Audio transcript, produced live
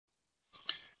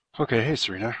Okay, hey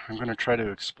Serena. I'm going to try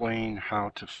to explain how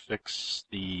to fix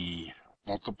the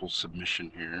multiple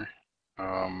submission here,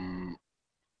 um,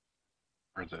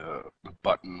 or the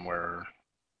button where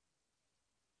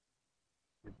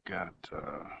you've got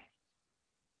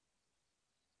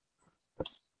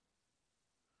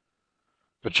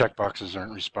the checkboxes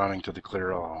aren't responding to the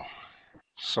clear all.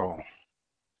 So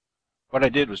what I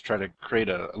did was try to create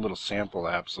a little sample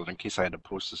app so that in case I had to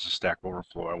post this to Stack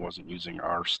Overflow, I wasn't using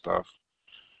our stuff.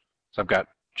 So I've got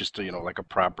just a, like a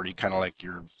property, kind of like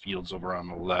your fields over on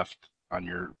the left on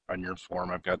your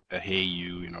form. I've got a hey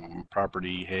you,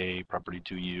 property hey, property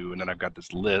to you, and then I've got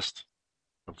this list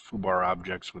of foobar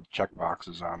objects with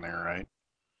checkboxes on there, right?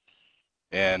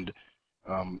 And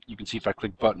you can see if I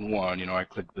click button 1, I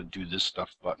click the do this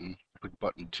stuff button. I click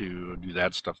button 2, do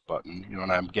that stuff button,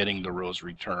 and I'm getting the rows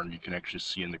returned. You can actually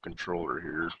see in the controller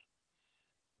here,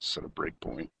 set a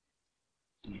breakpoint.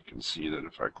 You can see that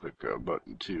if I click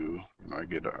button 2, I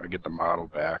get the model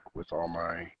back with all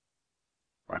my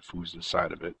foos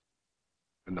inside of it.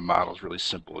 And the model is really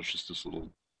simple. It's just this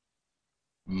little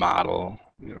model,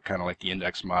 kind of like the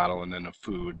index model, and then a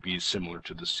foo would be similar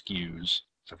to the SKUs.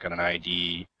 So I've got an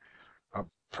ID, a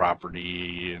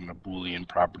property, and a Boolean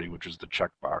property, which is the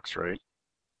checkbox, right?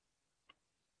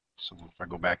 So if I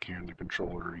go back here in the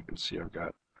controller, you can see I've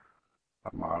got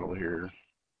a model here.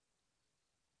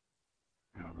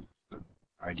 The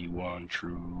ID1,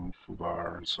 true,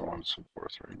 foobar, and so on and so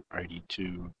forth, right?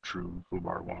 ID2, true,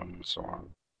 foobar1, and so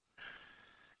on.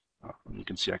 You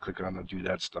can see I click on the do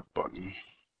that stuff button.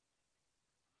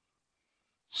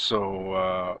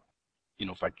 So,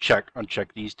 if I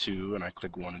uncheck these two and I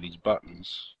click one of these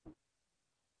buttons,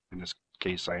 in this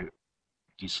case I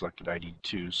deselected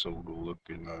ID2, so we'll go look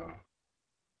in the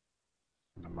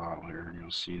model here and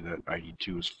you'll see that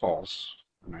ID2 is false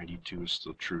and ID2 is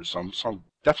still true. So I'm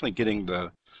definitely getting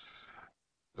the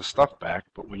stuff back,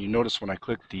 but when you notice when I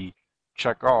click the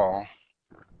check all,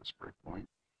 this breakpoint,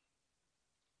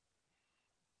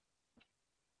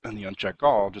 and the uncheck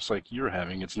all, just like you're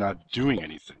having, it's not doing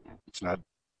anything. It's not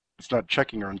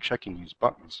checking or unchecking these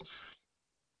buttons.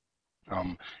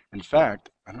 In fact,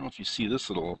 I don't know if you see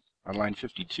this little on line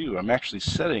 52, I'm actually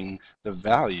setting the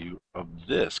value of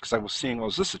this because I was seeing, well,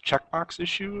 is this a checkbox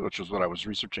issue, which is what I was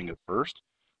researching at first,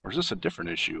 or is this a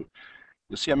different issue?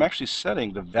 You'll see I'm actually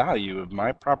setting the value of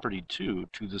my property 2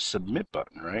 to the submit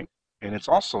button, right? And it's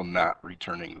also not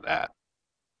returning that.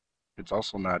 It's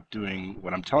also not doing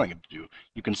what I'm telling it to do.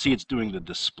 You can see it's doing the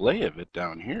display of it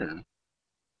down here.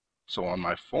 So on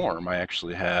my form, I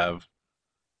actually have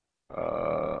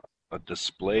a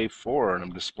display for, and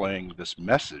I'm displaying this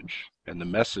message. And the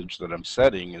message that I'm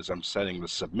setting is I'm setting the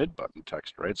submit button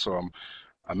text, right? So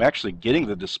I'm actually getting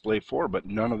the display for, but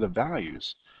none of the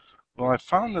values. Well, I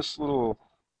found this little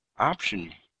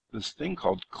option, this thing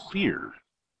called clear.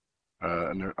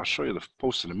 And I'll show you the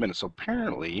post in a minute. So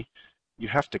apparently, you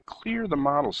have to clear the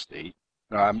model state.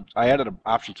 I added an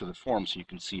option to the form so you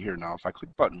can see here now. If I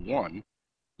click button 1,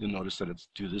 you'll notice that it's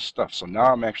do this stuff. So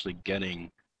now I'm actually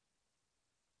getting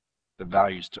the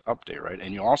values to update, right?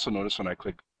 And you'll also notice when I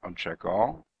click uncheck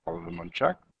all of them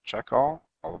uncheck, check all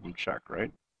of them check,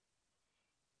 right?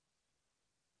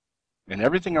 And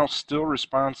everything else still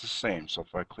responds the same. So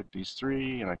if I click these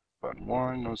 3 and I click button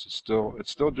 1, notice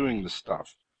it's still doing the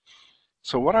stuff.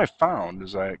 So what I found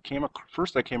is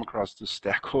first I came across this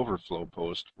Stack Overflow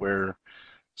post where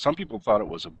some people thought it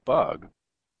was a bug,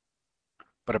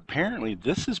 but apparently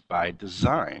this is by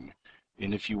design.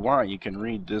 And if you want, you can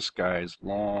read this guy's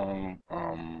long,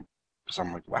 because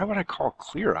I'm like, why would I call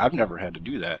clear? I've never had to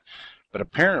do that. But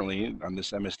apparently, on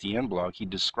this MSDN blog, he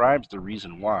describes the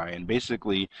reason why. And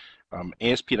basically,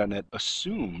 ASP.NET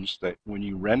assumes that when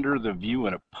you render the view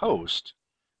in a post,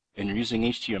 and you're using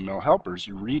HTML helpers,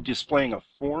 you're redisplaying a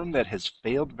form that has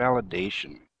failed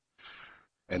validation.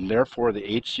 And therefore,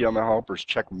 the HTML helpers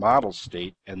check model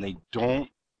state, and they don't,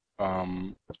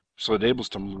 so it enables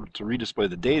them to redisplay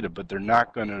the data, but they're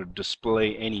not going to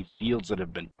display any fields that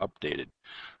have been updated.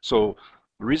 So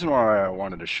the reason why I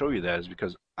wanted to show you that is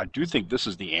because I do think this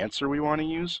is the answer we want to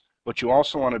use, but you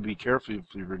also want to be careful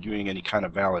if you're doing any kind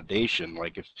of validation.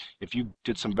 Like if you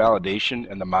did some validation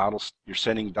and the model, you're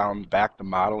sending down back the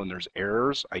model and there's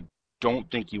errors, I don't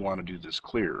think you want to do this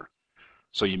clear.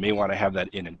 So you may want to have that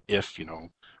in an if,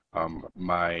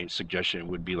 my suggestion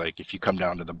would be like if you come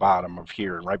down to the bottom of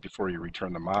here and right before you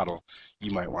return the model,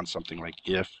 you might want something like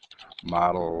if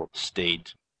model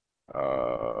state,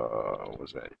 what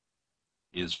was that,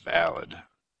 is valid.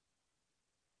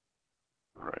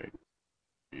 Right,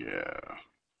 yeah.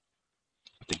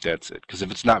 I think that's it. Because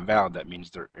if it's not valid, that means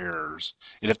there are errors.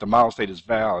 And if the model state is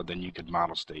valid, then you could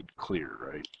model state clear,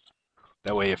 right?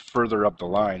 That way, if further up the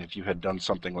line, if you had done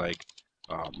something like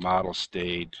model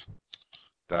state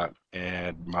dot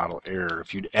add model error,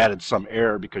 if you'd added some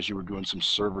error because you were doing some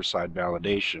server-side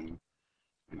validation,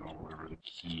 you know, whatever the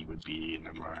key would be in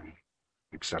my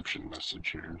exception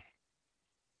message here,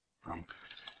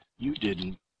 you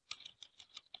didn't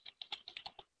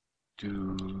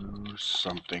do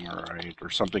something right, or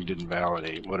something didn't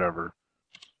validate, whatever,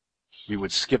 we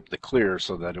would skip the clear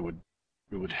so that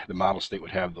the model state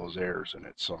would have those errors in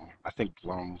it. So I think,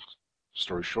 long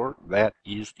story short, that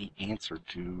is the answer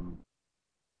to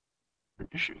your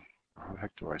issue. How the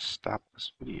heck do I stop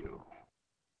this video?